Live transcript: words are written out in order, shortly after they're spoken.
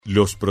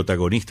Los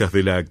protagonistas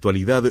de la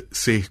actualidad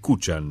se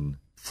escuchan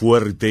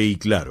fuerte y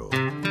claro.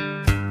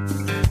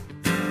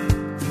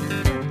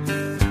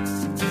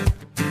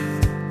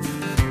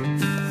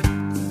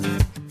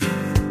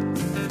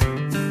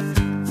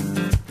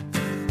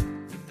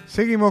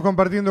 Seguimos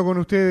compartiendo con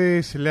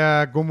ustedes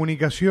la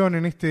comunicación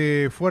en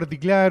este Fuerte y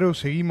Claro,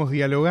 seguimos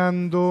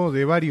dialogando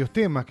de varios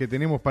temas que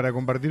tenemos para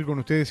compartir con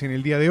ustedes en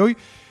el día de hoy,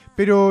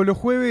 pero los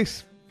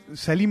jueves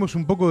salimos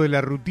un poco de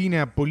la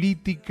rutina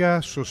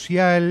política,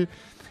 social,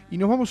 y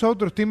nos vamos a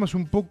otros temas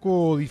un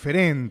poco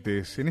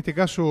diferentes, en este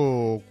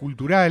caso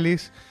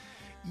culturales,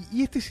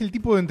 y este es el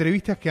tipo de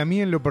entrevistas que a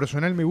mí en lo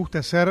personal me gusta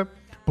hacer,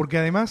 porque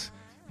además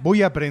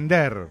voy a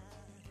aprender.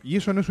 Y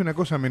eso no es una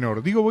cosa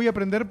menor. Digo voy a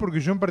aprender porque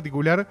yo en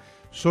particular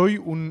soy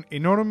un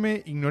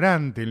enorme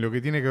ignorante en lo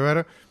que tiene que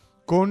ver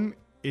con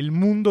el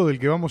mundo del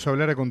que vamos a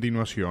hablar a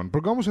continuación.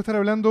 Porque vamos a estar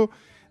hablando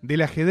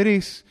del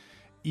ajedrez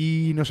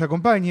y nos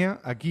acompaña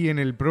aquí en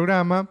el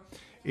programa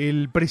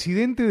el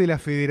presidente de la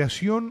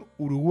Federación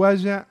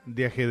Uruguaya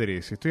de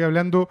Ajedrez. Estoy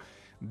hablando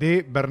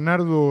de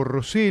Bernardo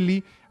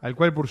Rosselli, al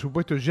cual por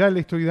supuesto ya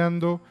le estoy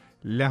dando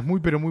las muy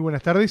pero muy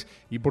buenas tardes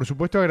y por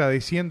supuesto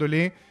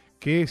agradeciéndole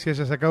que se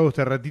haya sacado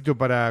este ratito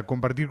para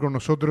compartir con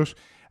nosotros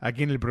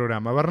aquí en el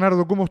programa.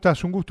 Bernardo, ¿cómo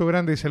estás? Un gusto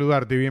grande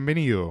saludarte,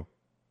 bienvenido.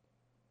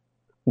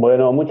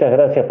 Bueno, muchas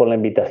gracias por la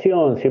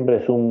invitación. Siempre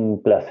es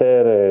un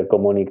placer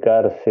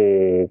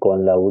comunicarse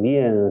con la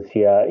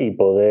audiencia y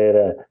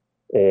poder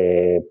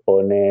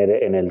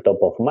poner en el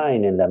top of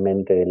mind, en la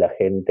mente de la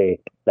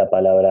gente, la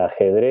palabra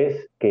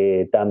ajedrez,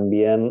 que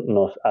también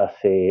nos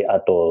hace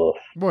a todos.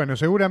 Bueno,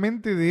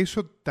 seguramente de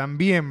eso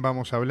también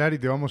vamos a hablar y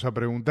te vamos a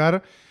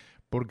preguntar,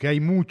 porque hay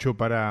mucho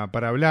para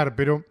hablar,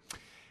 pero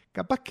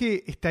capaz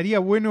que estaría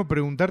bueno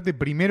preguntarte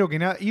primero que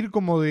nada, ir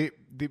como de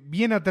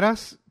bien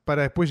atrás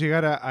para después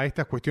llegar a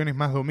estas cuestiones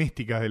más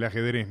domésticas del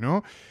ajedrez,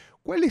 ¿no?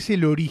 ¿Cuál es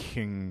el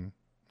origen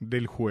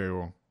del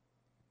juego?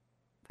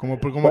 Como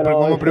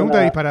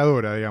pregunta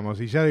disparadora, digamos,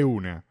 y ya de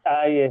una.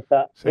 Ahí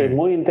está. Sí. Es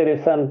muy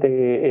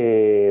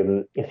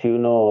interesante si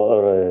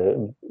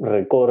uno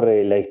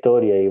recorre la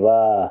historia y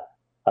va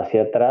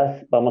hacia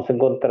atrás, vamos a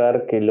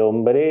encontrar que el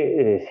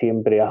hombre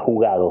siempre ha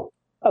jugado,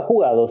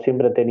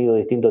 siempre ha tenido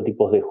distintos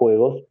tipos de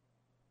juegos.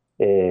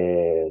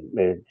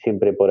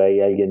 Siempre por ahí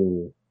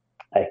alguien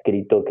ha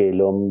escrito que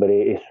el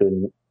hombre es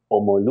un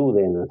homo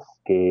ludens,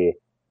 que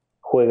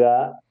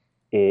juega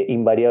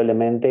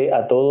invariablemente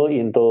a todo y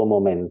en todo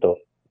momento.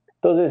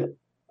 Entonces,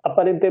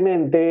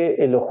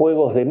 aparentemente en los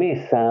juegos de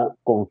mesa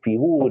con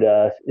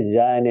figuras,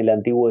 ya en el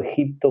antiguo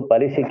Egipto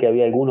parece que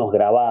había algunos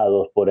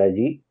grabados por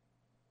allí,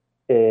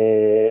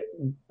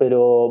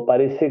 pero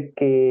parece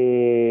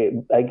que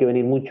hay que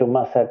venir mucho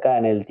más acá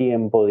en el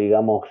tiempo,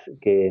 digamos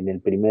que en el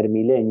primer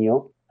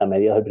milenio, a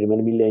mediados del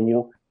primer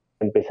milenio,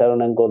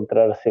 empezaron a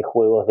encontrarse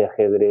juegos de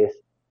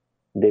ajedrez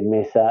de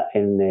mesa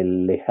en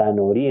el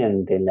lejano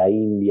oriente, en la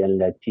India, en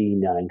la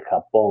China, en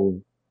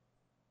Japón,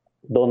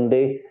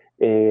 donde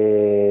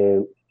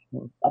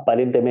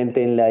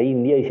aparentemente en la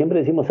India, y siempre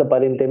decimos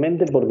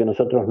aparentemente porque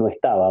nosotros no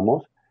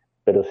estábamos,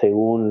 pero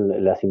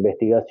según las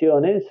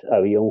investigaciones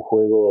había un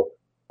juego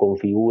con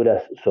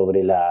figuras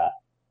sobre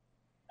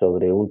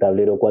un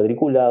tablero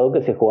cuadriculado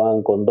que se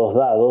jugaban con dos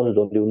dados,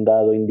 donde un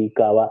dado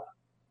indicaba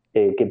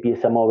qué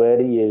pieza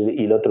mover y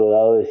el otro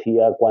dado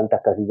decía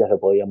cuántas casillas lo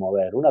podía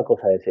mover, una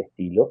cosa de ese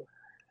estilo,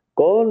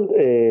 con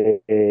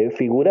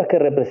figuras que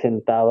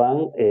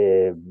representaban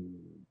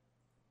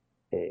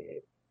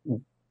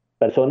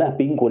personas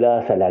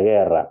vinculadas a la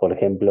guerra. Por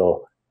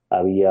ejemplo,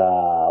 había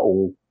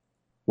un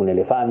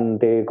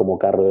elefante como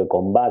carro de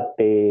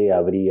combate,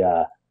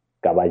 habría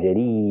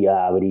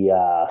caballería,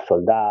 habría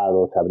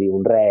soldados, habría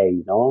un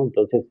rey, ¿no?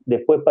 Entonces,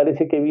 después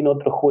parece que vino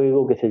otro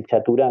juego que es el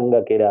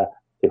chaturanga, que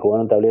jugaba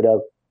en un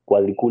tablero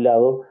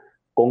cuadriculado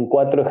con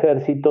 4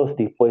 ejércitos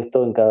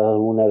dispuestos en cada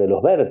una de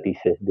los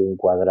vértices de un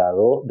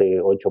cuadrado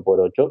de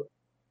 8x8.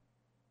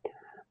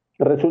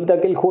 Resulta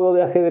que el juego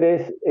de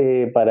ajedrez,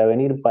 para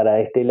venir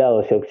para este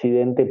lado, hacia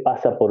Occidente,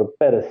 pasa por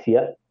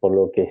Persia, por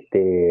lo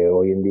que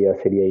hoy en día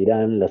sería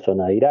Irán, la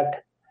zona de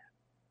Irak,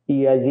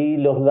 y allí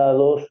los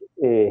dados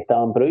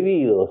estaban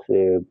prohibidos,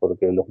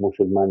 porque los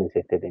musulmanes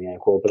tenían el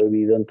juego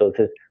prohibido,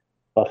 entonces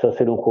pasó a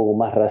ser un juego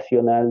más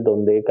racional,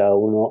 donde cada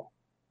uno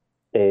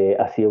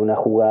hacía una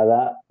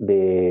jugada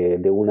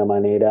de una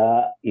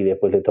manera y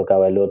después le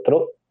tocaba el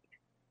otro.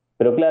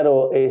 Pero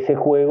claro, ese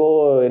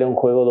juego era un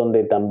juego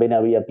donde también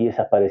había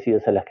piezas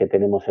parecidas a las que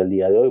tenemos el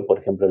día de hoy, por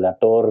ejemplo la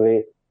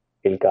torre,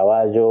 el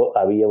caballo,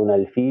 había un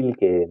alfil,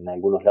 que en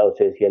algunos lados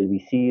se decía el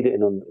visir,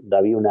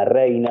 había una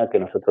reina, que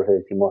nosotros le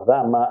decimos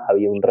dama,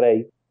 había un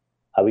rey,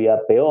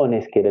 había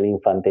peones, que era la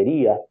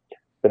infantería.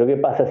 Pero ¿qué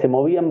pasa? Se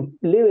movían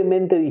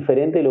levemente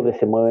diferente de lo que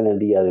se mueve en el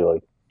día de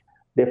hoy.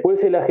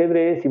 Después el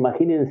ajedrez,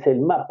 imagínense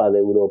el mapa de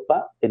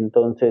Europa,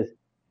 entonces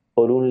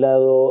por un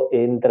lado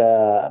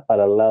entra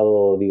para el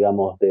lado,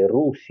 digamos, de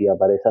Rusia,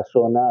 para esa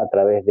zona, a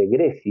través de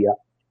Grecia,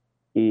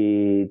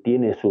 y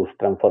tiene sus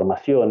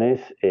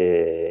transformaciones,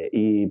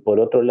 y por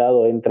otro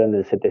lado entra en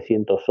el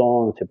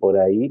 711, por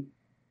ahí,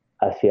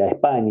 hacia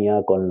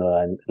España, con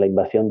la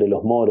invasión de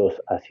los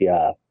moros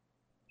hacia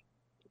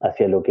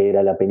lo que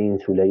era la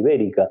península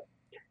ibérica.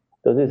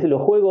 Entonces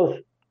los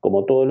juegos,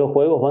 como todos los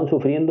juegos, van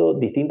sufriendo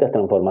distintas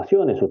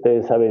transformaciones.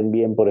 Ustedes saben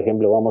bien, por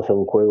ejemplo, vamos a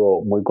un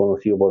juego muy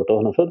conocido por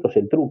todos nosotros,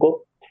 el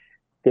truco,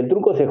 que el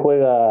truco se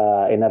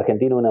juega en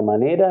Argentina de una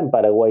manera, en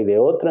Paraguay de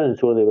otra, en el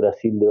sur de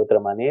Brasil de otra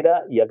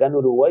manera, y acá en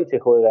Uruguay se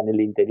juega en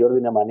el interior de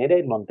una manera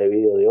y en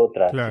Montevideo de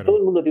otra. Claro. Todo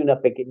el mundo tiene una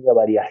pequeña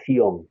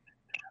variación.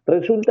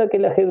 Resulta que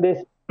el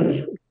ajedrez,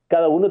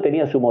 cada uno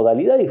tenía su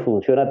modalidad y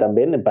funciona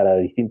también para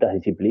distintas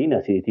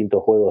disciplinas y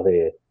distintos juegos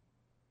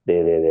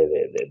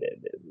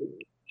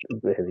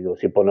digo,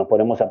 si nos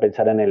ponemos a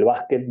pensar en el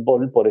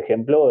básquetbol, por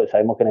ejemplo,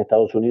 sabemos que en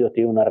Estados Unidos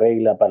tiene una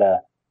regla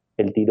para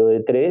el tiro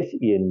de 3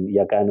 y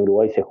acá en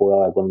Uruguay se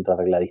jugaba con otra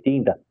regla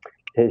distinta.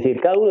 Es decir,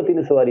 cada uno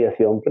tiene su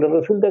variación, pero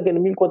resulta que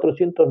en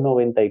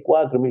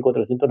 1494,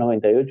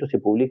 1498 se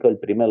publica el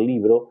primer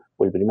libro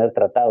o el primer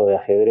tratado de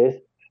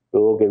ajedrez,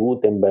 luego que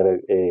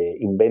Gutenberg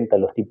inventa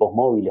los tipos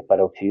móviles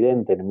para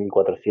Occidente en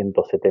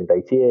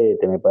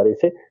 1477, me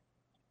parece,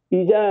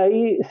 y ya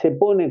ahí se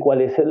pone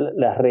cuáles son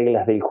las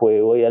reglas del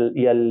juego,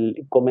 y al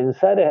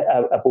comenzar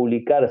a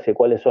publicarse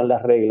cuáles son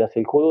las reglas,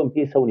 el juego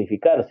empieza a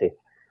unificarse.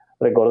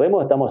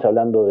 Recordemos, estamos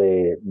hablando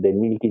de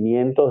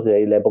 1500, de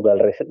ahí la época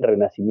del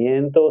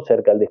Renacimiento,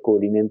 cerca del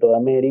descubrimiento de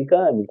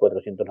América, en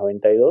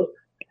 1492,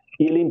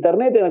 y el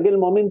Internet en aquel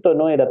momento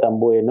no era tan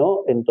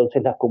bueno,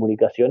 entonces las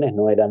comunicaciones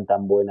no eran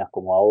tan buenas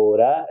como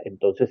ahora,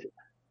 entonces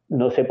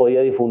no se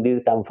podía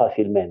difundir tan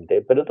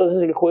fácilmente. Pero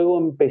entonces el juego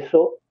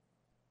empezó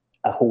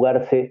a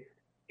jugarse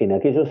en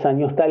aquellos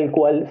años tal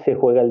cual se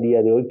juega el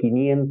día de hoy,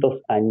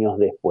 500 años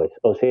después.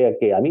 O sea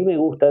que a mí me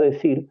gusta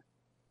decir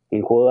que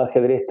el juego de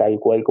ajedrez tal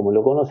cual como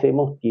lo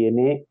conocemos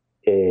tiene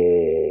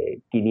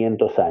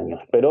 500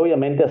 años. Pero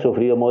obviamente ha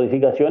sufrido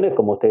modificaciones,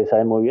 como ustedes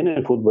saben muy bien,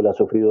 el fútbol ha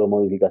sufrido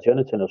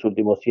modificaciones en los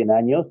últimos 100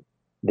 años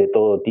de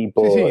todo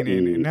tipo.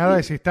 Sí, nada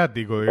es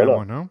estático,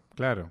 digamos, ¿no?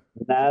 Claro.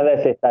 Nada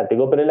es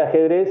estático, pero el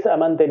ajedrez ha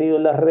mantenido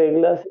las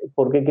reglas,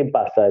 porque ¿qué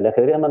pasa? El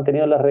ajedrez ha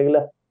mantenido las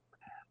reglas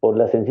por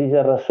la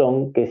sencilla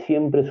razón que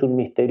siempre es un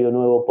misterio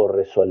nuevo por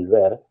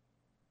resolver,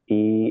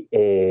 y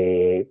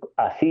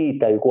así,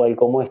 tal cual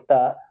como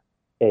está,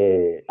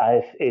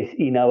 es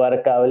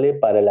inabarcable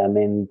para la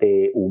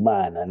mente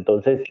humana.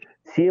 Entonces,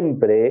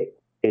 siempre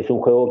es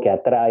un juego que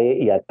atrae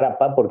y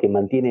atrapa porque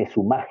mantiene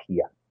su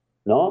magia,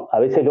 ¿no?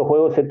 A veces los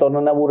juegos se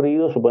tornan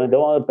aburridos, suponete,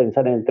 vamos a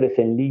pensar en el 3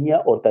 en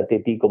línea o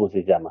tatetí, como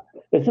se llama.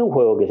 Es un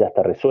juego que ya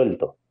está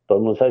resuelto. Todo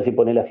el mundo sabe si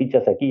pone las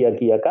fichas aquí,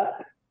 aquí, acá.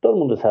 Todo el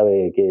mundo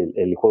sabe que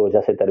el juego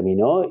ya se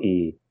terminó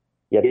y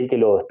aquel que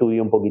lo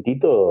estudia un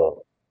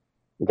poquitito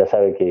ya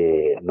sabe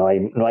que no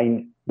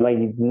hay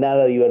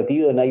nada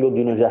divertido en algo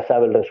que uno ya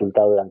sabe el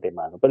resultado de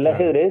antemano. Pero el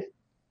ajedrez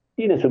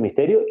tiene su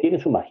misterio, tiene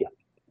su magia.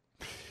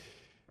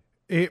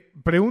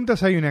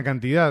 Preguntas hay una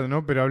cantidad,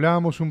 ¿no? Pero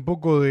hablábamos un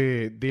poco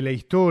de la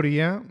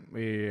historia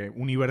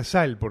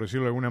universal, por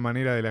decirlo de alguna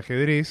manera, del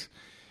ajedrez.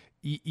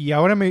 Y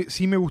ahora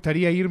sí me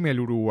gustaría irme al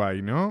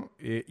Uruguay, ¿no?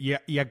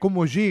 Y a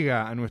cómo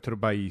llega a nuestro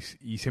país.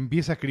 Y se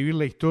empieza a escribir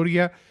la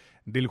historia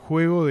del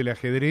juego del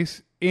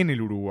ajedrez en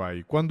el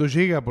Uruguay. ¿Cuándo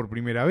llega por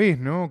primera vez,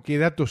 no? ¿Qué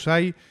datos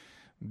hay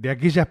de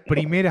aquellas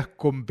primeras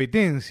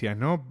competencias,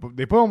 no?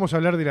 Después vamos a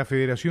hablar de la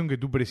federación que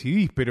tú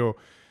presidís, pero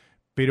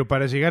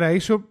para llegar a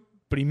eso,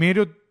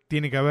 primero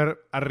tiene que haber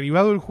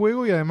arribado el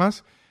juego y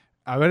además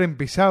haber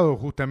empezado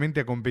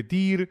justamente a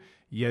competir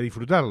y a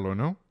disfrutarlo,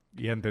 ¿no?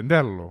 Y a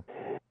entenderlo.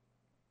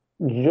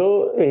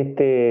 Yo,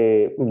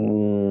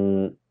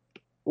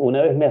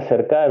 una vez me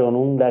acercaron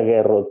un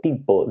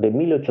daguerrotipo de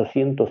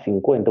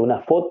 1850,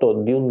 una foto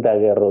de un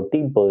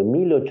daguerrotipo de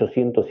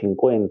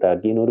 1850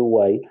 aquí en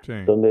Uruguay, sí,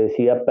 donde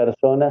decía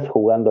personas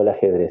jugando al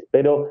ajedrez.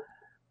 Pero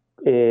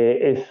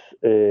es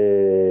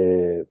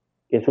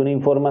una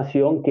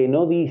información que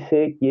no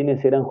dice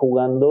quiénes eran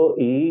jugando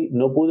y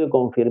no pude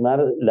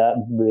confirmar la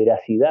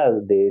veracidad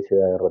de ese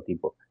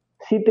daguerrotipo.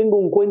 Sí tengo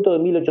un cuento de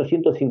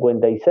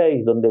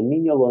 1856 donde el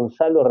niño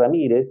Gonzalo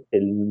Ramírez,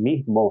 el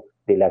mismo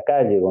de la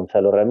calle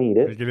Gonzalo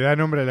Ramírez, el que le da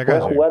nombre a la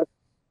calle,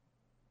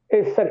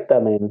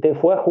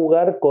 fue a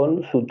jugar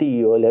con su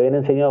tío, le habían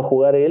enseñado a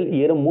jugar él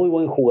y era un muy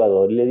buen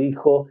jugador. Le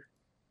dijo,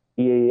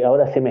 y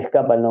ahora se me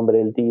escapa el nombre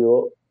del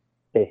tío,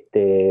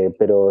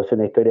 pero es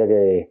una historia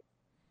que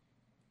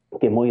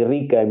es muy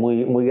rica y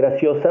muy, muy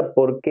graciosa,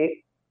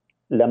 porque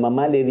la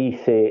mamá le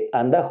dice,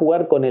 anda a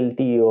jugar con el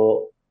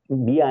tío.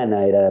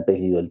 Viana era el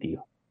apellido del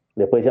tío.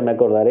 Después ya me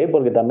acordaré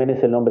porque también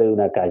es el nombre de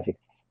una calle.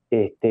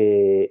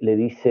 Le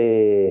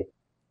dice,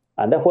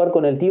 anda a jugar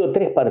con el tío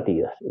 3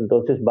 partidas.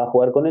 Entonces va a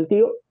jugar con el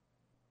tío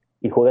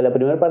y juega la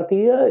primera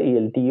partida y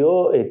el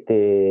tío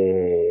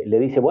le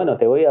dice, bueno,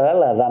 te voy a dar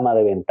la dama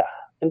de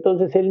ventaja.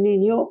 Entonces el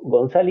niño,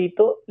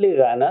 Gonzalito, le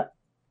gana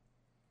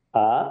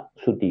a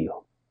su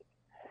tío.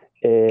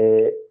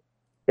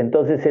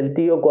 Entonces el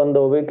tío,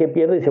 cuando ve que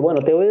pierde, dice,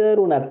 bueno, te voy a dar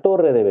una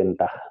torre de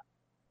ventaja.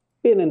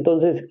 Bien,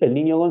 entonces el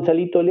niño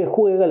Gonzalito le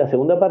juega la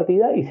segunda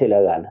partida y se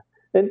la gana.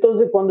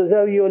 Entonces cuando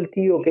ya vio el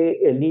tío que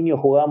el niño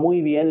jugaba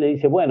muy bien, le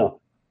dice, bueno,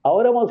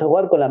 ahora vamos a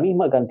jugar con la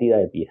misma cantidad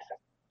de piezas.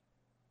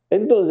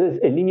 Entonces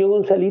el niño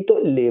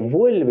Gonzalito le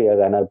vuelve a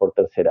ganar por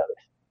tercera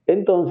vez.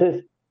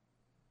 Entonces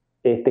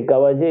este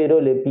caballero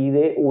le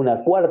pide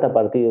una cuarta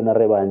partida, una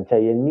revancha,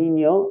 y el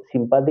niño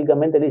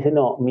simpáticamente le dice,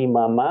 no, mi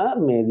mamá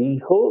me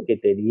dijo que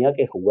tenía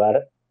que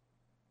jugar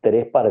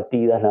 3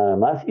 partidas nada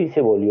más, y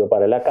se volvió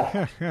para la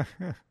casa.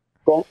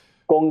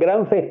 Con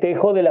gran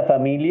festejo de la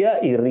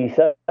familia y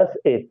risas,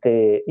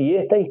 y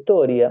esta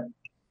historia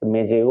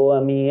me llegó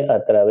a mí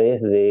a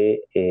través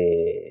de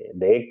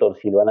Héctor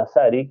Silva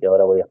Nazari, que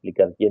ahora voy a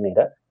explicar quién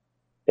era,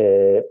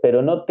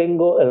 pero no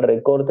tengo el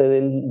recorte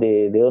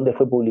de dónde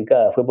fue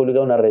publicada. Fue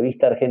publicada en una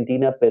revista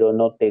argentina, pero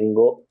no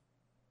tengo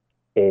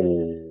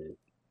el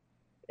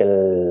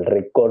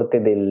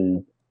recorte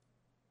del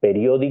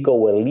periódico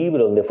o el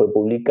libro donde fue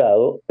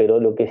publicado,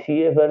 pero lo que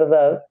sí es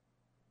verdad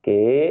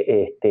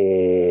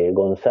que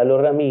Gonzalo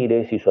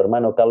Ramírez y su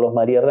hermano Carlos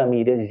María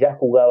Ramírez ya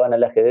jugaban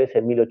al ajedrez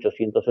en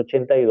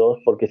 1882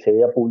 porque se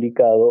había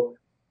publicado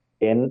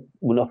en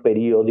unos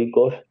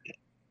periódicos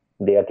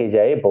de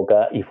aquella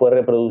época y fue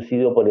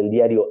reproducido por el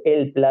diario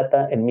El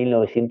Plata en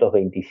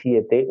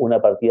 1927,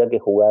 una partida que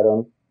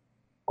jugaron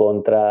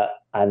contra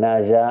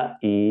Anaya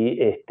y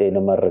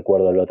no me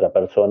recuerdo la otra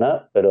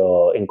persona,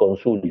 pero en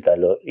consulta.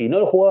 Y no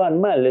lo jugaban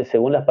mal,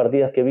 según las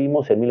partidas que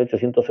vimos, en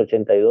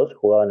 1882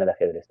 jugaban al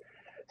ajedrez.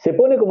 Se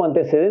pone como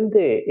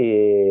antecedente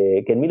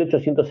que en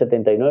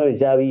 1879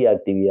 ya había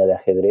actividad de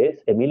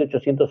ajedrez, en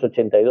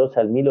 1882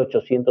 al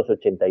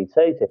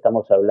 1886,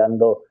 estamos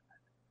hablando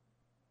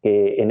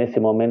que en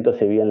ese momento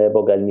se vivía en la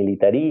época del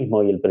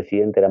militarismo y el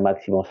presidente era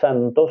Máximo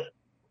Santos,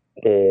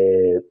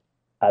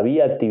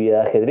 había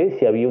actividad de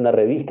ajedrez y había una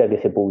revista que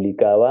se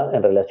publicaba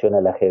en relación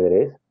al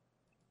ajedrez.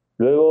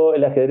 Luego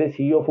el ajedrez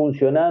siguió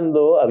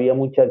funcionando, había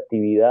mucha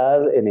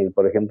actividad,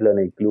 por ejemplo en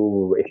el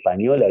Club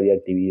Español había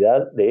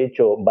actividad, de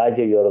hecho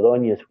Valle y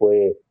Ordóñez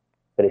fue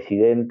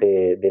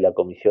presidente de la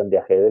Comisión de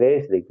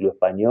Ajedrez del Club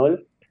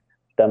Español,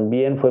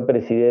 también fue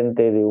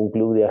presidente de un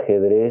club de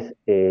ajedrez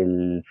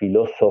el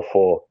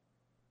filósofo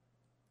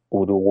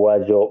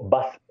uruguayo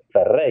Vaz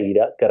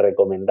Ferreira, que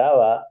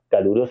recomendaba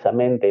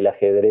calurosamente el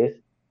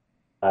ajedrez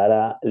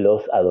para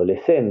los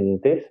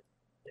adolescentes.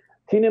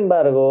 Sin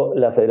embargo,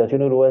 la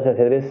Federación Uruguaya de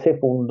Ajedrez se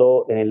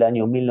fundó en el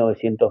año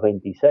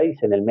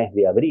 1926, en el mes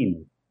de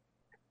abril.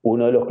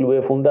 Uno de los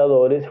clubes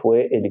fundadores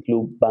fue el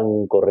Club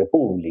Banco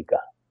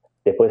República.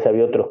 Después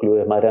había otros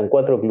clubes más, eran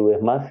 4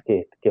 clubes más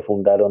que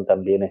fundaron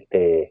también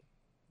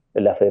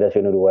la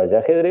Federación Uruguaya de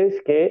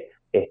Ajedrez, que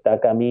está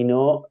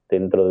camino,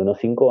 dentro de unos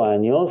 5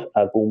 años,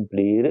 a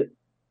cumplir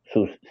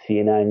sus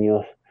 100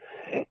 años.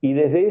 Y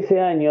desde ese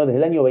año, desde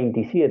el año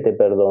 27,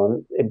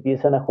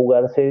 empiezan a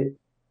jugarse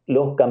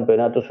los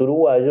campeonatos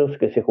uruguayos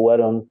que se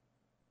jugaron,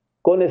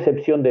 con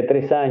excepción de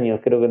 3 años,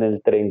 creo que en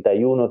el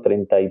 31,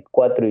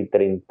 34 y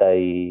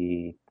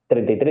 33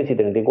 y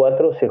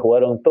 34, se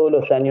jugaron todos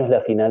los años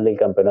la final del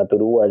campeonato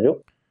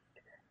uruguayo.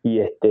 Y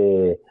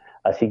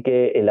así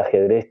que el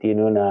ajedrez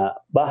tiene una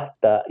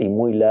vasta y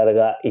muy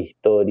larga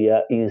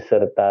historia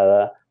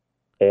insertada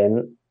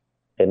en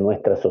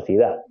nuestra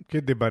sociedad.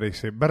 ¿Qué te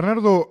parece?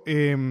 Bernardo,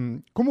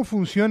 ¿cómo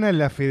funciona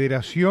la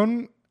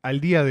federación al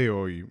día de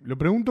hoy? Lo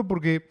pregunto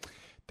porque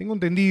tengo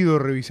entendido,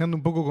 revisando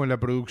un poco con la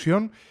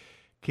producción,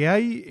 que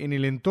hay en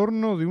el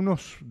entorno de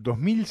unos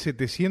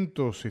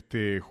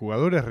 2.700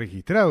 jugadores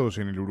registrados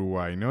en el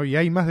Uruguay, ¿no? Y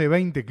hay más de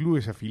 20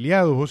 clubes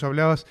afiliados. Vos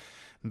hablabas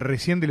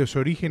recién de los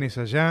orígenes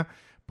allá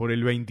por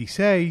el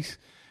 26.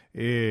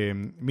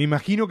 Me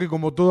imagino que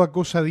como toda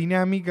cosa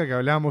dinámica que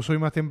hablábamos hoy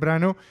más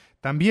temprano,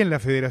 también la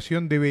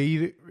federación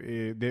debe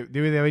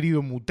de haber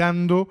ido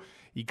mutando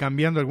y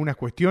cambiando algunas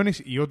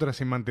cuestiones y otras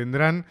se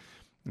mantendrán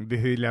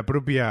desde la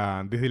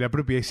propia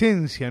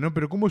esencia, ¿no?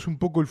 Pero ¿cómo es un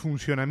poco el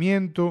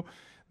funcionamiento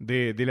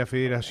de la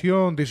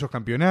federación, de esos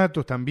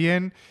campeonatos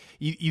también?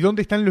 ¿Y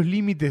dónde están los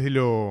límites de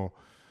lo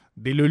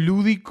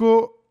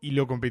lúdico y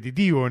lo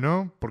competitivo,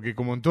 ¿no? Porque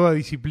como en toda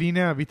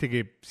disciplina, viste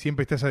que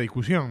siempre está esa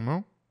discusión,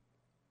 ¿no?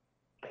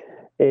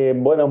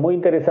 Bueno, muy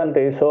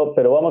interesante eso,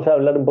 pero vamos a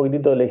hablar un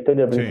poquitito de la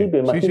historia al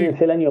principio.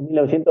 Imagínense el año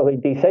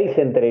 1926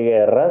 entre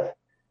guerras,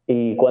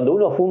 y cuando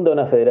uno funda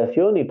una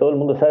federación, y todo el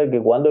mundo sabe que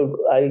cuando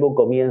algo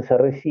comienza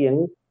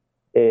recién,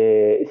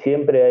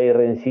 siempre hay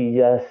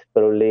rencillas,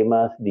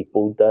 problemas,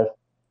 disputas,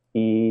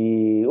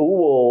 y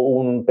hubo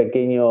un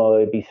pequeño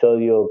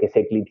episodio que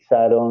se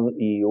eclipsaron,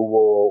 y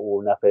hubo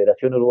una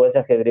Federación Uruguaya de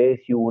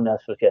Ajedrez, y hubo una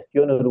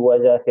Asociación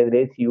Uruguaya de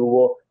Ajedrez, y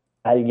hubo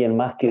alguien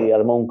más que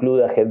armó un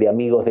club de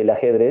amigos del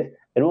ajedrez.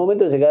 En un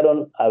momento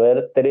llegaron a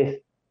haber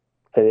 3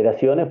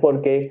 federaciones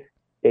porque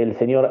el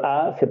señor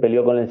A se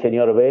peleó con el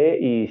señor B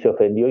y se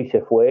ofendió y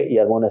se fue y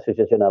armó una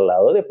asociación al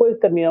lado. Después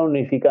terminaron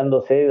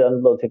unificándose,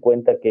 dándose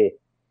cuenta que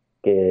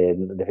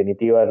en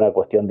definitiva era una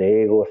cuestión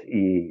de egos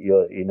y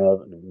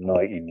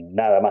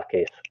nada más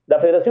que eso. La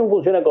federación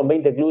funciona con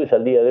 20 clubes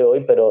al día de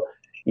hoy, pero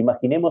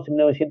imaginemos en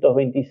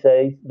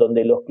 1926,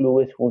 donde los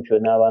clubes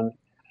funcionaban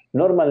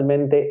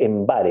normalmente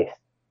en bares.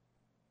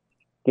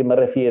 ¿Qué me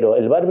refiero?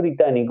 El bar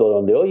británico,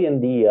 donde hoy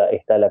en día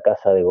está la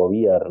Casa de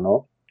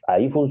Gobierno,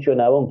 ahí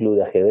funcionaba un club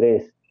de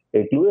ajedrez.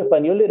 El club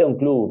español era un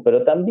club,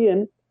 pero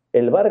también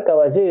El bar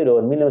Caballero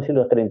en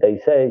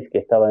 1936, que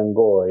estaba en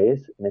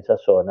Goes, en esa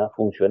zona,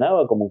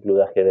 funcionaba como un club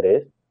de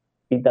ajedrez,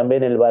 y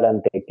también el bar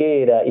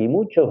Antequera y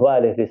muchos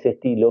bares de ese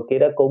estilo, que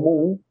era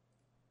común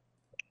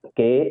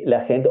que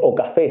la gente, o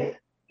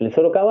cafés, el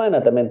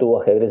Sorocabana también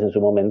tuvo ajedrez en su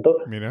momento.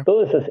 Mira.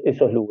 Todos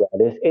esos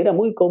lugares, era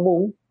muy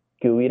común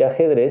que hubiera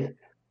ajedrez,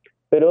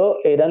 pero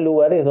eran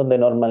lugares donde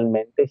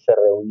normalmente se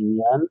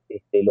reunían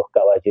los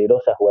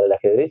caballeros a jugar al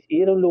ajedrez,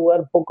 y era un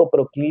lugar poco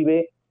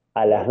proclive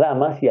a las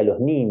damas y a los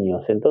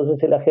niños.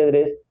 Entonces el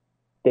ajedrez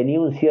tenía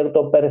un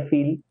cierto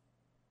perfil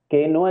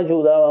que no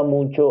ayudaba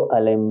mucho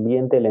al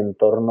ambiente, el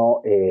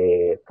entorno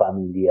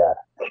familiar.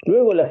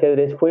 Luego el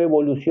ajedrez fue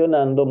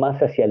evolucionando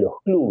más hacia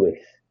los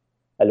clubes,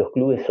 a los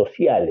clubes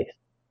sociales.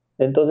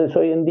 Entonces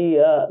hoy en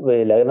día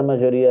la gran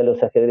mayoría de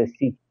los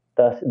ajedrecistas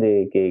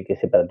donde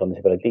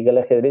se practica el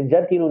ajedrez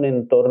ya tiene un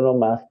entorno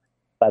más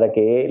para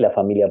que la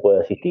familia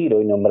pueda asistir.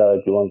 Hoy nombrado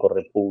el Club Banco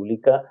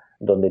República,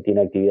 donde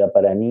tiene actividad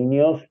para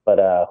niños,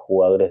 para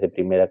jugadores de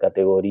primera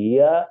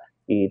categoría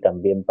y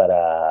también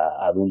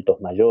para adultos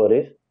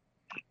mayores.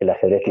 El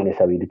ajedrez tiene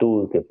esa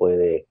virtud que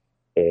puede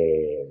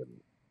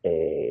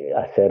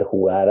hacer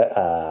jugar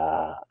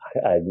a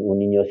un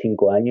niño de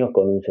 5 años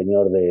con un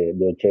señor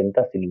de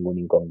 80 sin ningún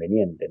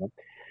inconveniente, ¿no?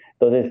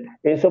 Entonces,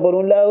 eso por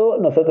un lado.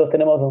 Nosotros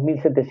tenemos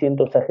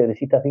 2.700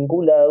 ajedrecistas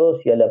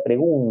vinculados, y a la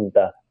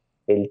pregunta,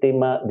 el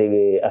tema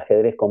de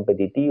ajedrez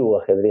competitivo,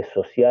 ajedrez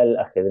social,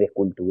 ajedrez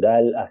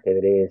cultural,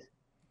 ajedrez,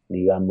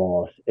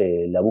 digamos,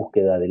 la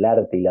búsqueda del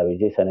arte y la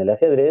belleza en el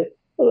ajedrez,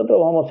 nosotros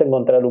vamos a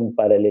encontrar un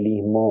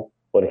paralelismo,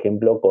 por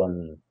ejemplo,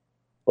 con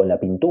la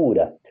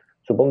pintura.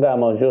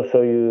 Supongamos, yo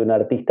soy un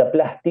artista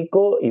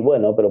plástico y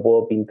bueno, pero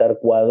puedo pintar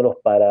cuadros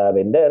para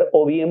vender,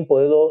 o bien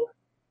puedo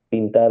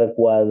pintar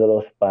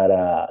cuadros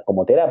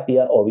como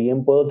terapia, o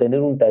bien puedo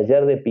tener un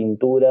taller de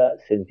pintura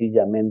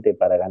sencillamente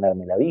para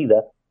ganarme la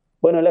vida.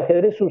 Bueno, el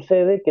ajedrez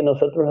sucede que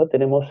nosotros lo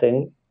tenemos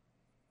en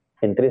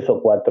 3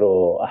 o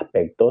 4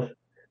 aspectos.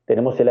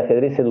 Tenemos el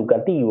ajedrez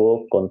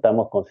educativo,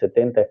 contamos con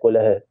 70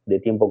 escuelas de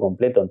tiempo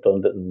completo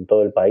en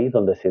todo el país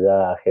donde se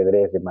da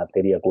ajedrez de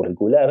materia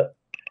curricular.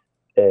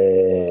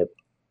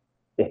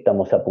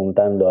 Estamos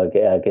apuntando a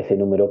que ese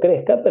número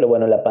crezca, pero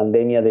bueno, la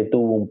pandemia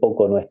detuvo un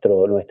poco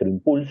nuestro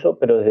impulso,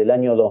 pero desde el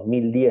año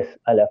 2010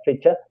 a la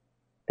fecha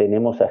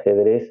tenemos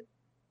ajedrez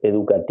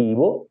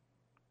educativo,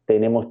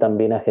 tenemos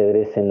también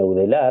ajedrez en la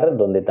UDELAR,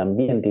 donde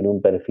también tiene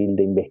un perfil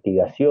de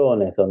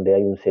investigaciones, donde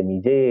hay un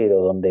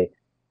semillero, donde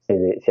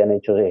se han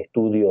hecho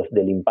estudios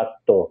del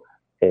impacto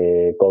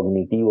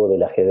cognitivo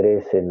del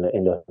ajedrez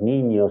en los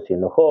niños y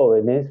en los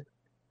jóvenes.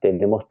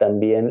 Tenemos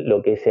también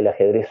lo que es el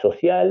ajedrez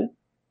social,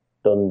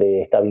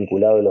 donde está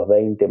vinculado a los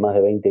más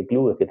de 20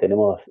 clubes que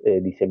tenemos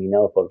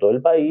diseminados por todo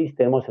el país.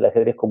 Tenemos el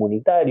ajedrez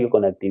comunitario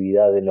con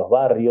actividad en los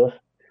barrios.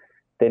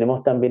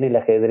 Tenemos también el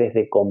ajedrez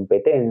de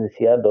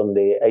competencia,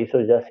 donde a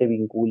eso ya se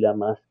vincula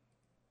más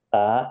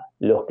a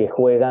los que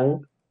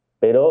juegan,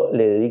 pero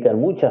le dedican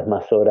muchas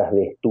más horas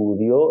de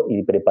estudio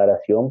y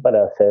preparación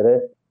para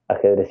ser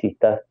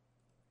ajedrecistas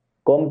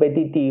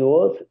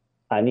competitivos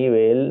a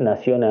nivel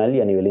nacional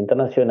y a nivel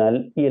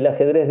internacional, y el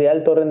ajedrez de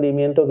alto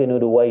rendimiento, que en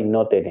Uruguay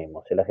no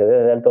tenemos. El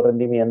ajedrez de alto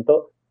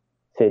rendimiento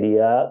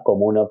sería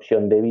como una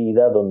opción de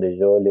vida, donde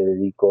yo le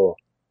dedico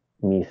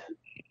mis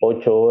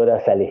 8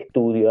 horas al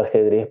estudio de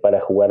ajedrez para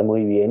jugar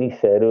muy bien y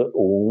ser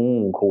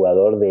un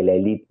jugador de la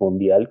élite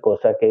mundial,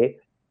 cosa que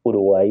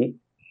Uruguay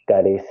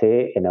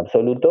carece en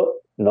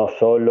absoluto, no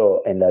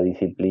solo en la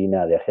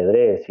disciplina de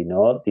ajedrez,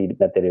 sino,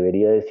 me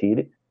atrevería a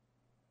decir,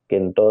 que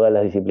en todas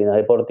las disciplinas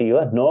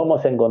deportivas no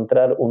vamos a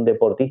encontrar un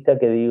deportista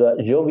que diga: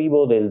 yo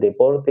vivo del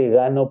deporte,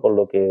 gano por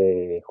lo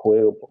que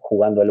juego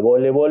jugando al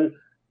voleibol,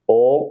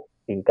 o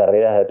en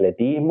carreras de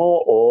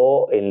atletismo,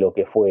 o en lo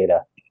que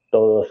fuera.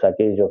 Todos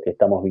aquellos que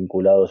estamos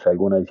vinculados a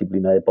alguna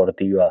disciplina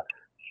deportiva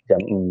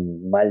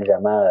mal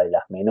llamada de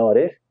las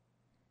menores,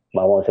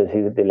 vamos a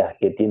decir de las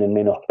que tienen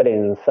menos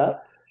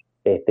prensa,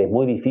 es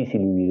muy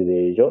difícil vivir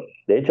de ello.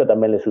 De hecho,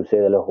 también le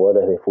sucede a los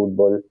jugadores de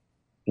fútbol.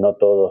 No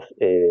todos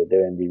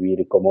deben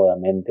vivir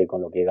cómodamente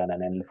con lo que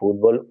ganan en el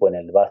fútbol o en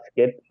el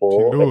básquet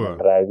o en el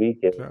rugby.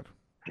 Claro.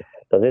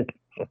 Entonces,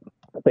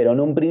 pero en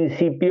un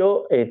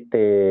principio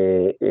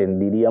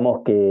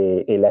diríamos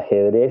que el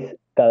ajedrez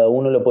cada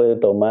uno lo puede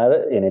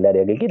tomar en el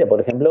área que quiera.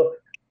 Por ejemplo,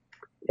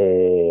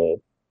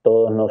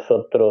 todos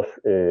nosotros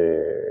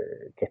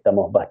que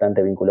estamos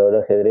bastante vinculados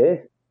al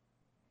ajedrez,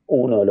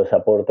 uno de los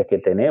aportes que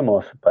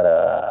tenemos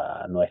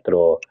para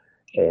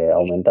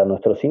aumentar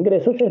nuestros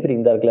ingresos es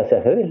brindar clases de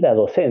ajedrez, la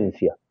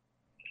docencia,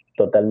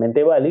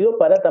 totalmente válido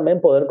para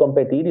también poder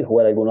competir y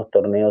jugar algunos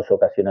torneos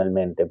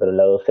ocasionalmente, pero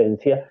la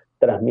docencia,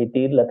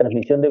 la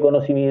transmisión de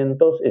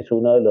conocimientos es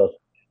una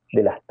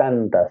de las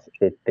tantas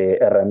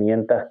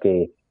herramientas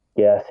que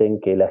hacen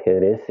que el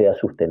ajedrez sea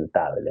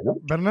sustentable, ¿no?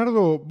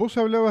 Bernardo, vos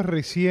hablabas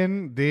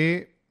recién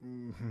de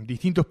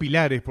distintos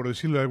pilares, por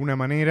decirlo de alguna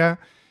manera,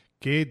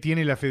 que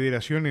tiene la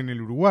Federación en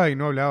el Uruguay,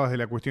 ¿no? Hablabas de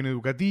la cuestión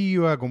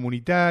educativa,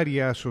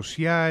 comunitaria,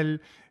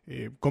 social,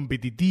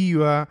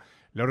 competitiva,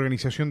 la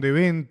organización de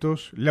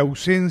eventos, la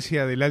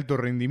ausencia del alto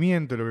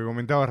rendimiento, lo que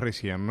comentabas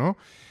recién, ¿no?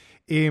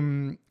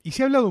 Y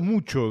se ha hablado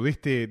mucho de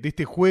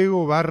este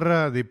juego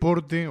barra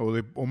deporte,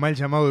 o mal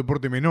llamado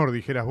deporte menor,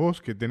 dijeras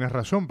vos, que tenés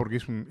razón, porque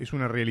es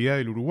una realidad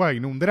del Uruguay,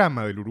 ¿no? Un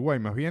drama del Uruguay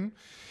más bien.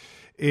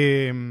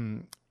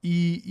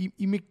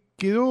 Y me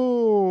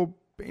quedó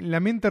en la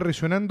mente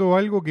resonando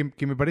algo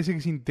que me parece que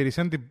es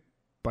interesante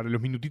para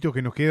los minutitos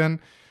que nos quedan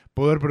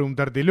poder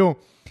preguntártelo.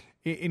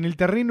 En el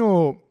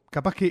terreno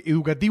capaz que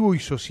educativo y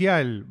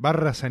social,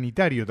 barra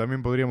sanitario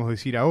también podríamos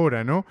decir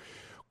ahora, ¿no?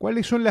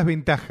 ¿Cuáles son las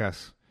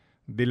ventajas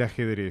del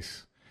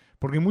ajedrez?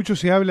 Porque mucho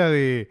se habla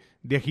de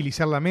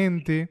agilizar la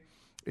mente.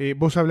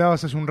 Vos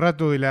hablabas hace un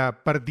rato de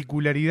la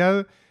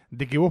particularidad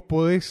de que vos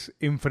podés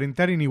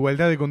enfrentar en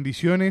igualdad de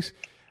condiciones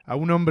a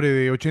un hombre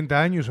de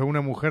 80 años, a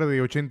una mujer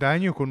de 80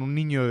 años con un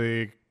niño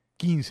de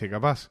 15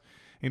 capaz.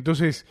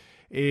 Entonces,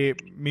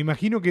 me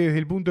imagino que desde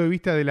el punto de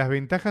vista de las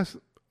ventajas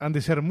han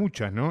de ser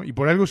muchas, ¿no? Y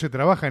por algo se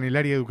trabaja en el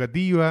área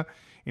educativa,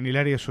 en el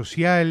área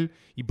social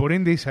y por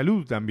ende de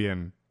salud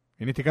también.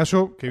 En este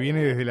caso, que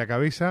viene desde la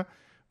cabeza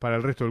para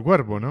el resto del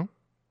cuerpo, ¿no?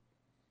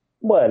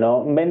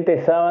 Bueno,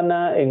 mente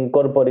sana en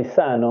corpore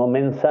sano,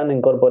 mens sana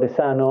en corpore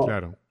sano,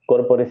 Claro.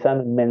 corpore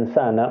sano en mens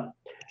sana.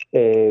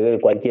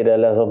 Cualquiera de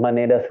las dos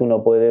maneras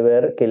uno puede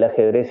ver que el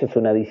ajedrez es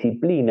una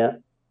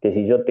disciplina que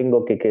si yo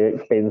tengo que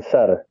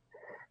pensar,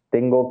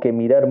 tengo que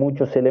mirar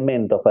muchos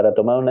elementos para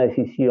tomar una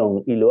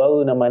decisión y lo hago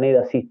de una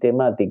manera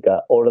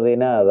sistemática,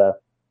 ordenada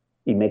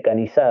y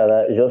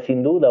mecanizada, yo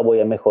sin duda voy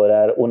a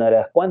mejorar una de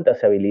las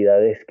cuantas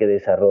habilidades que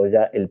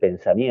desarrolla el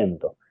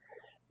pensamiento.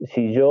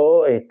 Si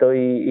yo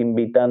estoy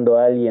invitando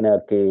a alguien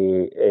a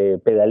que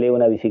pedalee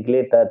una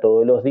bicicleta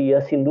todos los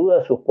días, sin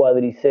duda sus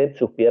cuádriceps,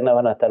 sus piernas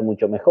van a estar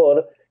mucho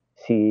mejor.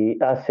 Si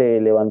hace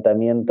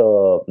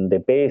levantamiento de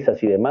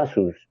pesas y demás,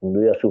 sin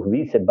duda sus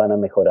bíceps van a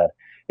mejorar.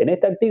 En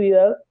esta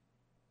actividad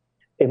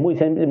es muy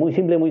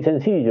simple, muy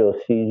sencillo.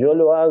 Si yo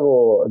lo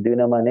hago de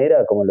una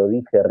manera, como lo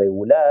dije,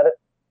 regular,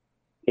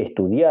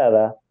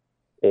 estudiada,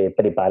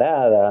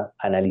 preparada,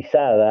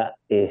 analizada,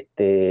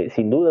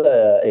 sin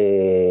duda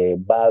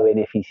va a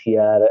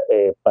beneficiar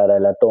para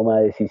la toma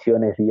de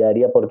decisiones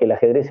diarias, porque el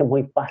ajedrez es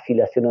muy fácil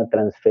hacer una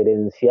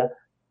transferencia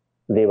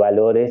de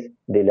valores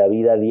de la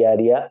vida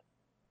diaria,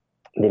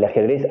 del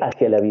ajedrez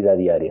hacia la vida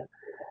diaria.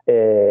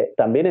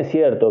 También es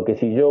cierto que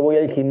si yo voy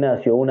al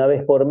gimnasio una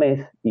vez por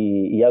mes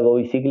y hago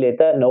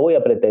bicicleta, no voy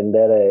a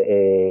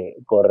pretender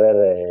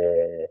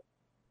correr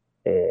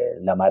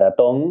la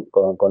maratón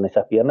con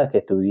esas piernas que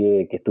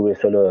estuve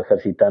solo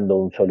ejercitando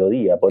un solo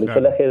día. Por eso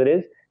el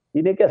ajedrez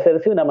tiene que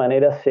hacerse de una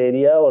manera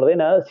seria,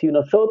 ordenada, si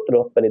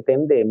nosotros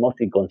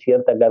pretendemos, y con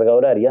cierta carga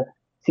horaria,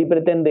 si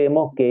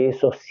pretendemos que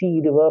eso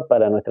sirva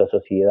para nuestra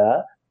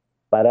sociedad,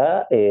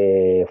 para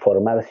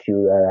formar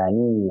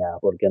ciudadanía,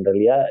 porque en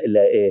realidad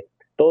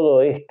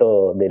todo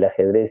esto del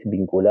ajedrez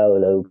vinculado a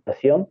la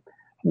educación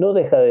no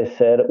deja de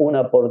ser un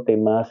aporte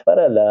más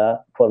para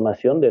la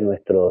formación de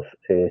nuestros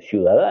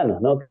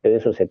ciudadanos, ¿no? Que de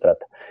eso se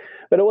trata.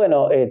 Pero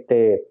bueno,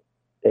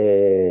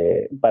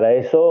 para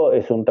eso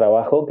es un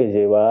trabajo que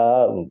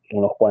lleva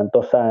unos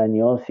cuantos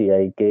años y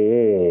hay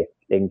que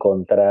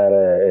encontrar,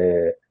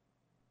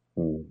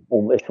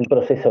 es un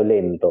proceso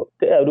lento.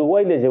 A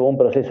Uruguay le llevó un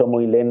proceso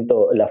muy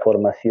lento la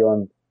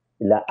formación,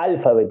 la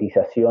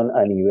alfabetización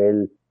a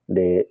nivel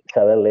de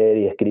saber leer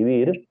y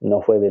escribir.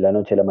 No fue de la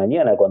noche a la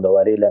mañana. Cuando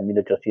Varela en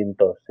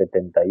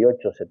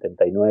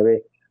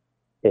 1878-79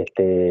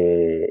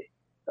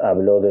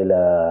 habló de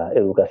la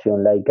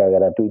educación laica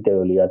gratuita y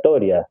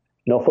obligatoria.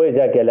 No fue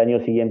ya que al año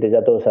siguiente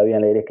ya todos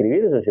sabían leer y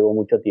escribir, eso llevó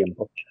mucho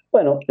tiempo.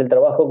 Bueno, el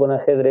trabajo con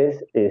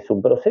ajedrez es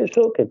un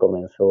proceso que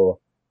comenzó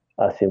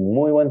hace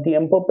muy buen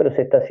tiempo, pero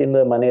se está haciendo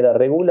de manera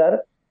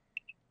regular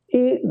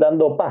y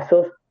dando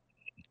pasos.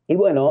 Y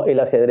bueno,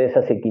 el ajedrez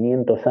hace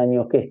 500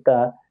 años que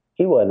está,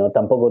 y bueno,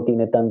 tampoco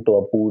tiene tanto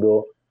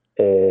apuro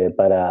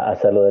para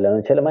hacerlo de la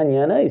noche a la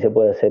mañana, y se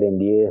puede hacer en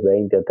 10,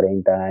 20 o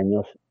 30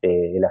 años.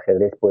 El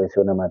ajedrez puede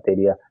ser una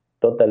materia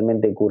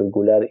totalmente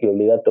curricular y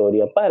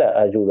obligatoria para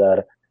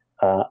ayudar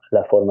a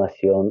la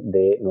formación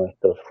de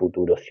nuestros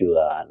futuros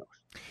ciudadanos.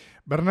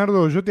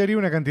 Bernardo, yo te haría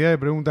una cantidad de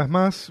preguntas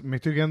más, me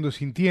estoy quedando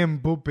sin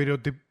tiempo,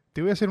 pero te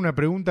voy a hacer una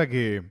pregunta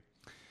que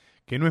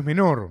no es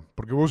menor,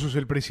 porque vos sos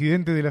el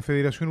presidente de la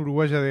Federación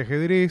Uruguaya de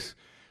Ajedrez,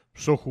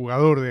 sos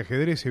jugador de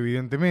ajedrez,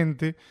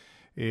 evidentemente,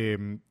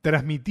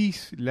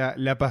 transmitís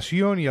la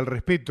pasión y el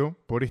respeto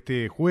por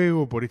este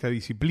juego, por esta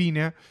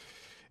disciplina,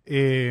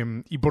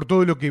 y por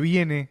todo lo que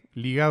viene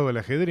ligado al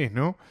ajedrez,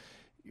 ¿no?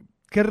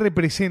 ¿Qué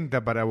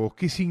representa para vos?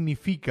 ¿Qué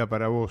significa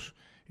para vos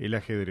el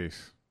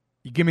ajedrez?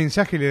 ¿Y qué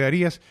mensaje le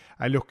darías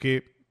a los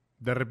que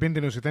de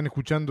repente nos están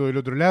escuchando del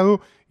otro lado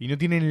y no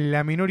tienen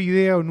la menor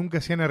idea o nunca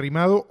se han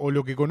arrimado, o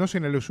lo que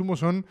conocen a lo sumo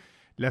son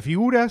las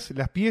figuras,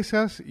 las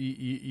piezas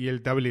y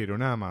el tablero,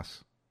 nada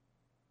más?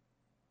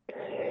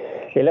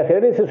 El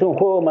ajedrez es un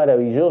juego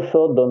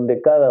maravilloso donde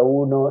cada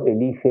uno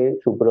elige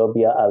su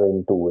propia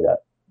aventura.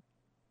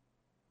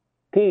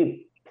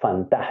 Qué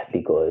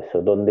fantástico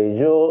eso, donde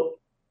yo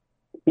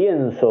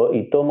pienso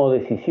y tomo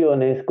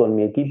decisiones con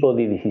mi equipo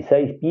de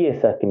 16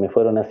 piezas que me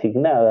fueron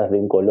asignadas de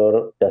un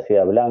color ya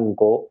sea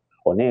blanco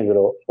o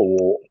negro,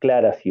 o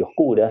claras y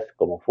oscuras,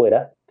 como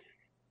fuera.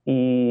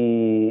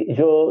 Y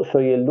yo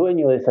soy el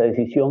dueño de esa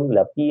decisión,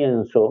 la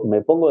pienso,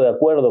 me pongo de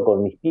acuerdo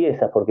con mis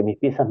piezas, porque mis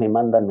piezas me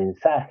mandan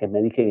mensajes,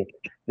 me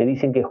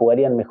dicen que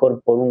jugarían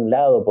mejor por un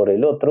lado o por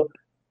el otro,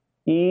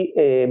 y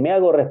me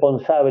hago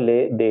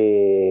responsable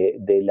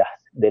de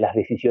las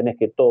decisiones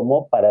que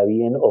tomo, para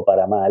bien o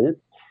para mal.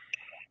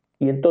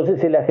 Y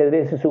entonces el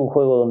ajedrez es un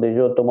juego donde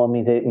yo tomo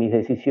mis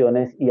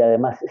decisiones, y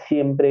además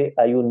siempre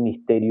hay un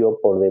misterio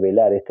por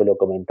develar, esto lo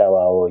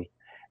comentaba hoy.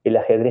 El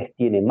ajedrez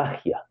tiene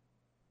magia.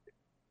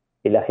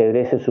 El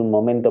ajedrez es un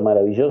momento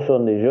maravilloso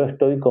donde yo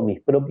estoy con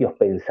mis propios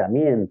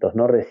pensamientos,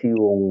 no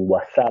recibo un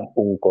WhatsApp,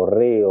 un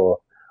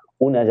correo,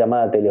 una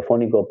llamada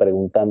telefónica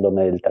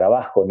preguntándome del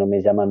trabajo, no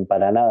me llaman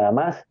para nada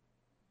más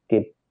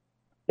que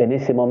en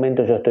ese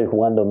momento yo estoy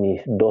jugando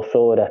mis 2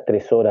 horas,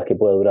 3 horas que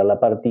pueda durar la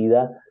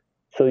partida,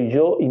 soy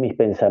yo y mis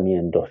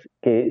pensamientos,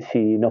 que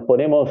si nos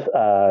ponemos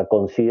a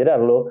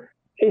considerarlo,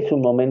 es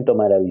un momento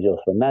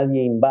maravilloso.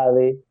 Nadie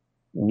invade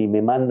ni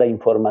me manda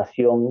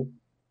información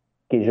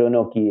que yo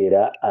no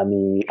quiera a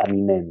mi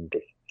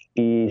mente.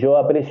 Y yo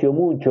aprecio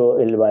mucho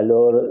el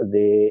valor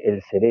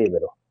del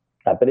cerebro.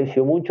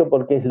 Aprecio mucho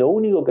porque es lo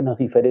único que nos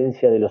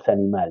diferencia de los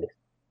animales.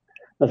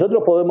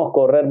 Nosotros podemos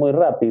correr muy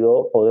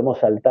rápido, podemos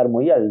saltar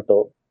muy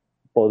alto,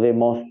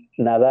 podemos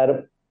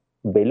nadar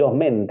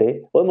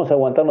velozmente, podemos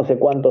aguantar no sé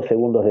cuántos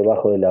segundos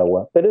debajo del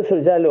agua, pero eso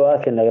ya lo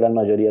hacen la gran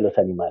mayoría de los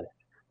animales.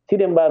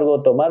 Sin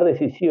embargo, tomar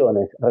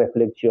decisiones,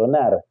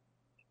 reflexionar,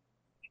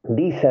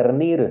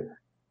 discernir,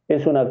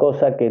 es una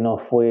cosa que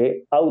nos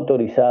fue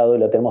autorizado y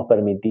la tenemos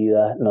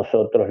permitida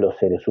nosotros los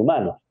seres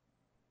humanos.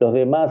 Los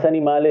demás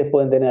animales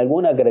pueden tener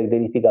alguna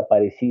característica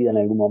parecida en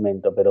algún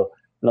momento, pero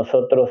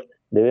nosotros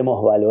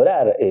debemos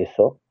valorar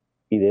eso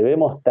y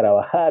debemos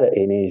trabajar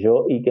en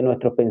ello, y que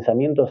nuestros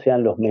pensamientos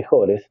sean los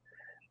mejores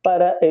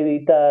para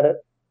evitar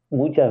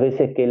muchas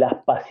veces que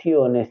las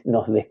pasiones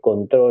nos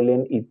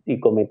descontrolen y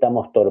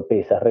cometamos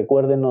torpezas.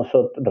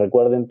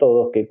 Recuerden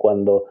todos que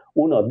cuando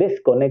uno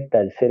desconecta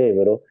el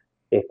cerebro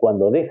es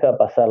cuando deja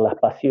pasar las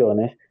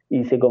pasiones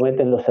y se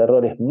cometen los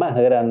errores más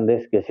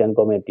grandes que se han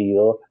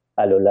cometido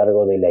a lo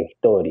largo de la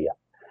historia.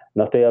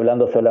 No estoy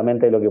hablando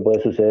solamente de lo que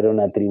puede suceder en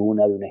una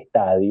tribuna de un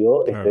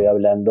estadio, estoy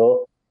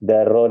hablando de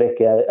errores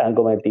que han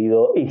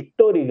cometido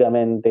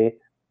históricamente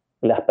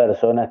las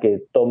personas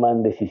que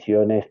toman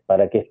decisiones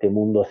para que este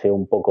mundo sea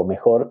un poco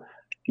mejor,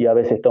 y a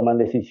veces toman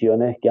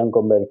decisiones que han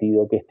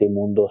convertido que este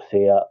mundo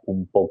sea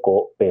un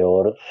poco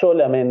peor,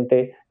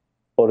 solamente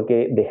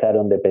porque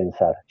dejaron de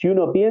pensar. Si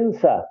uno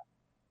piensa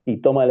y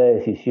toma la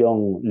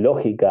decisión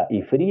lógica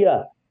y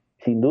fría,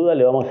 sin duda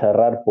le vamos a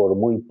errar por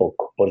muy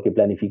poco, porque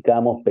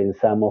planificamos,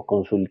 pensamos,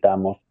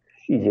 consultamos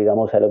y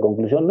llegamos a la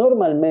conclusión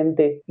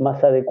normalmente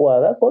más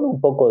adecuada, con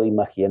un poco de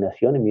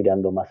imaginación y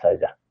mirando más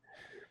allá.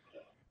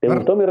 ¿Te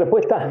gustó mi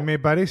respuesta? Me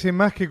parece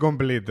más que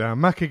completa,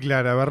 más que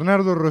clara.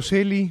 Bernardo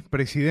Rosselli,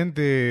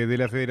 presidente de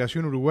la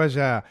Federación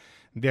Uruguaya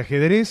de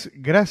Ajedrez,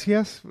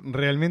 gracias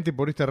realmente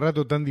por este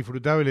rato tan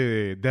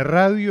disfrutable de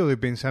radio, de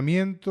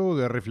pensamiento,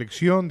 de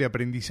reflexión, de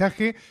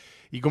aprendizaje.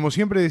 Y como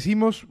siempre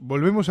decimos,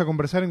 volvemos a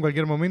conversar en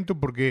cualquier momento,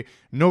 porque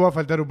no va a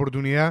faltar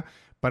oportunidad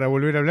para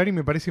volver a hablar, y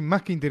me parece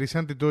más que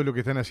interesante todo lo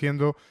que están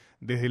haciendo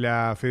desde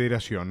la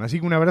Federación. Así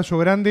que un abrazo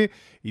grande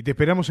y te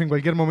esperamos en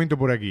cualquier momento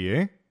por aquí,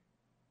 ¿eh?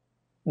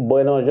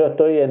 Bueno, yo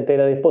estoy a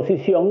entera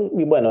disposición,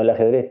 y bueno, el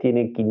ajedrez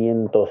tiene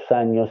 500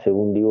 años,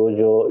 según digo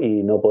yo,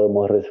 y no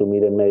podemos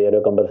resumir en media hora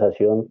de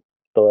conversación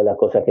todas las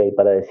cosas que hay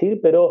para decir,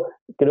 pero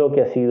creo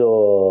que ha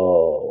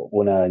sido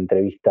una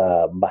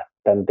entrevista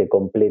bastante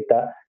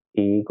completa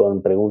y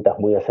con preguntas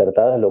muy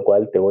acertadas, lo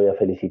cual te voy a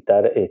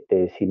felicitar,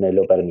 si me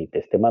lo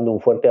permites. Te mando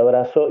un fuerte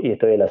abrazo y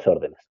estoy a las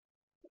órdenes.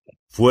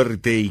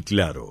 Fuerte y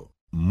Claro,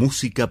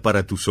 música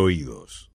para tus oídos.